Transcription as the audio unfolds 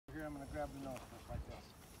grab the nose first, like this.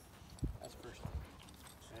 That's first.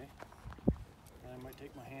 Okay. And I might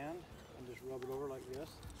take my hand and just rub it over like this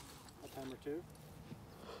a time or two.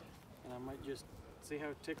 And I might just see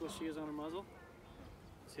how ticklish she is on her muzzle.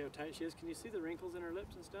 See how tight she is. Can you see the wrinkles in her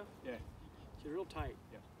lips and stuff? Yeah. She's real tight.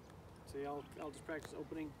 Yeah. See, I'll just practice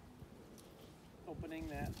opening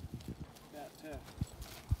that. I'll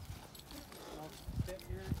step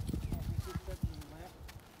here. I'll be 2 steps in the left,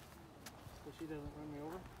 so she doesn't run me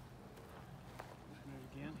over. Open it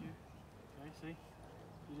again here. Okay, see?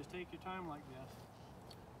 You just take your time like this.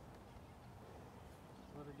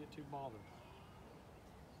 Let her get too bothered.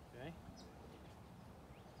 Okay?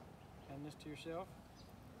 Hand this to yourself.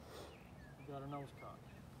 You got her nose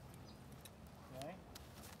cocked. Okay?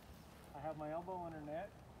 I have my elbow on her neck.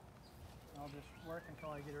 I'll just work until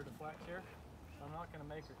I get her to flex here. So I'm not going to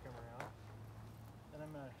make her come around. Then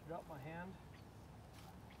I'm going to drop my hand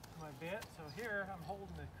to my bit. So here I'm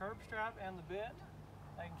holding the curb strap and the bit.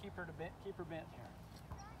 I can keep her bent here.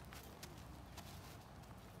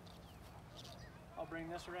 I'll bring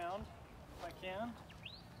this around if I can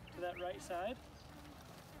to that right side.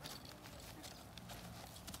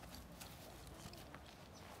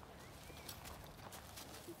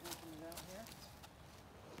 Keep working it out here.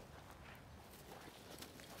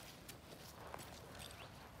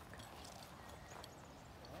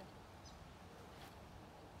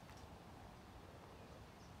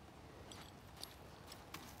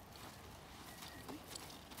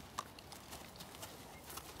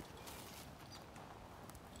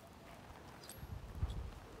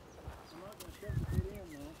 Shove the bit in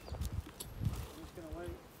though. I'm just going to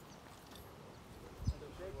wait.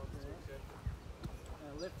 And I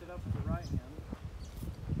lift it up with the right hand.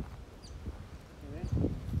 Okay.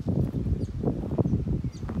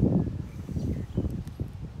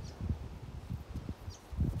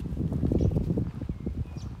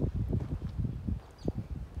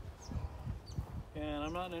 And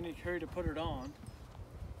I'm not in any hurry to put it on.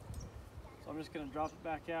 So I'm just going to drop it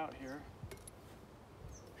back out here.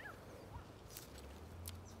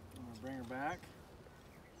 Bring her back.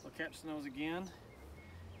 I'll catch the nose again.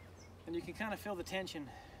 And you can kind of feel the tension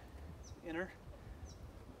in her.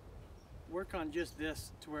 Work on just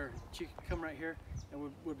this to where she could come right here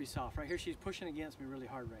and would be soft. Right here she's pushing against me really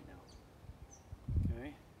hard right now.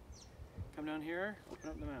 Okay. Come down here, open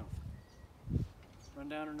up the mouth. Run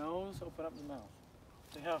down her nose, open up the mouth.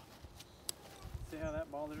 See how that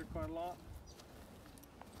bothered her quite a lot?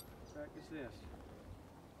 Practice this.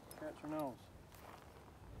 Catch her nose.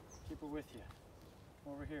 Keep her with you.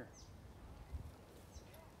 Over here.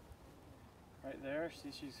 Right there.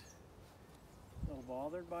 See, she's a little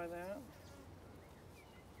bothered by that.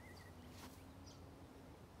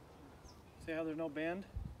 See how there's no bend?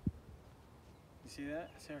 You see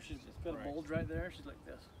that? See how she's got a bulge right there? She's like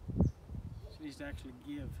this. She needs to actually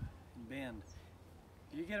give and bend.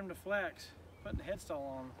 If you get them to flex, putting the headstall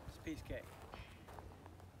on is a piece of cake.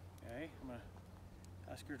 Okay, I'm going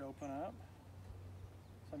to ask her to open up.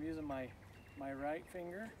 So I'm using my right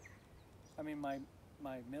finger, my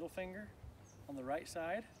middle finger on the right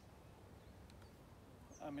side.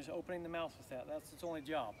 I'm just opening the mouth with that. That's its only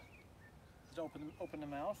job. Just open the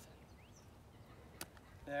mouth.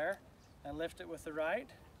 There. And lift it with the right.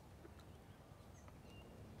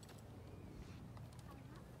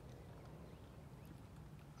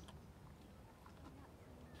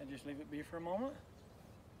 And just leave it be for a moment.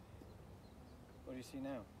 What do you see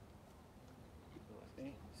now?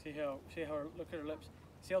 See how look at her lips.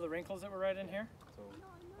 See all the wrinkles that were right in here?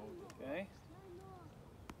 Okay.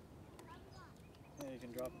 And you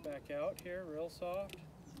can drop it back out here, real soft.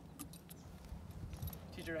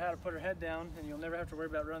 Teach her how to put her head down, and you'll never have to worry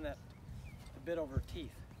about running the bit over her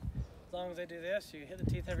teeth. As long as they do this, you hit the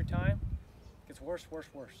teeth every time, it gets worse,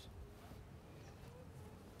 worse, worse.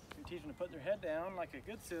 You teach them to put their head down like a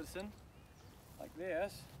good citizen, like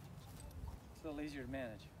this. It's a little easier to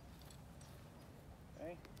manage.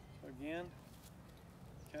 Okay, so again,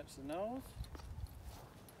 catch the nose.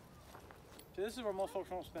 So this is where most folks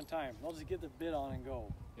won't spend time. They'll just get the bit on and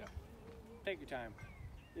go. Yeah. Take your time.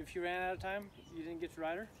 If you ran out of time, you didn't get your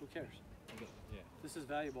rider, who cares? Okay. Yeah. This is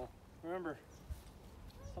valuable. Remember,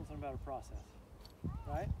 something about a process,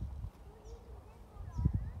 right?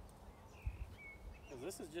 Because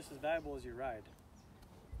this is just as valuable as your ride.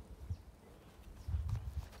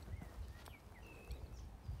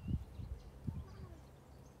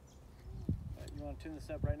 You want to tune this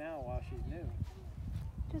up right now while she's new.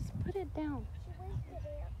 Just put it down.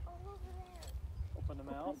 Open the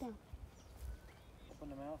mouth. Put it down. Open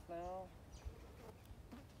the mouth now.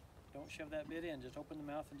 Don't shove that bit in. Just open the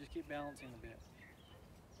mouth and just keep balancing the bit.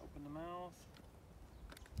 Open the mouth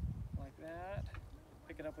like that.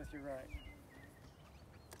 Pick it up with your right.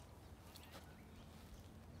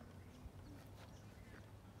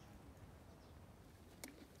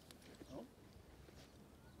 Oh.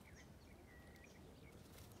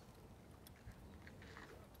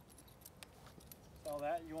 All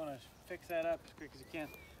that, you want to fix that up as quick as you can.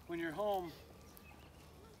 When you're home,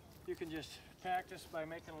 you can just practice by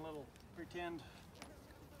making a little pretend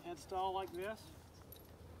headstall like this.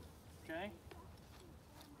 Okay?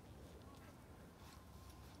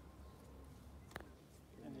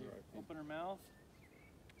 And you open her mouth.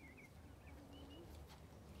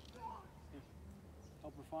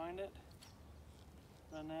 Help her find it.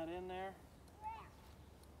 Run that in there.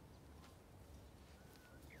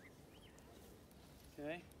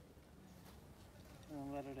 Okay? And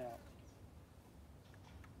then let it out.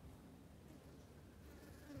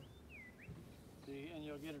 See, and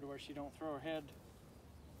you'll get her to where she don't throw her head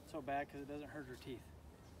so bad because it doesn't hurt her teeth.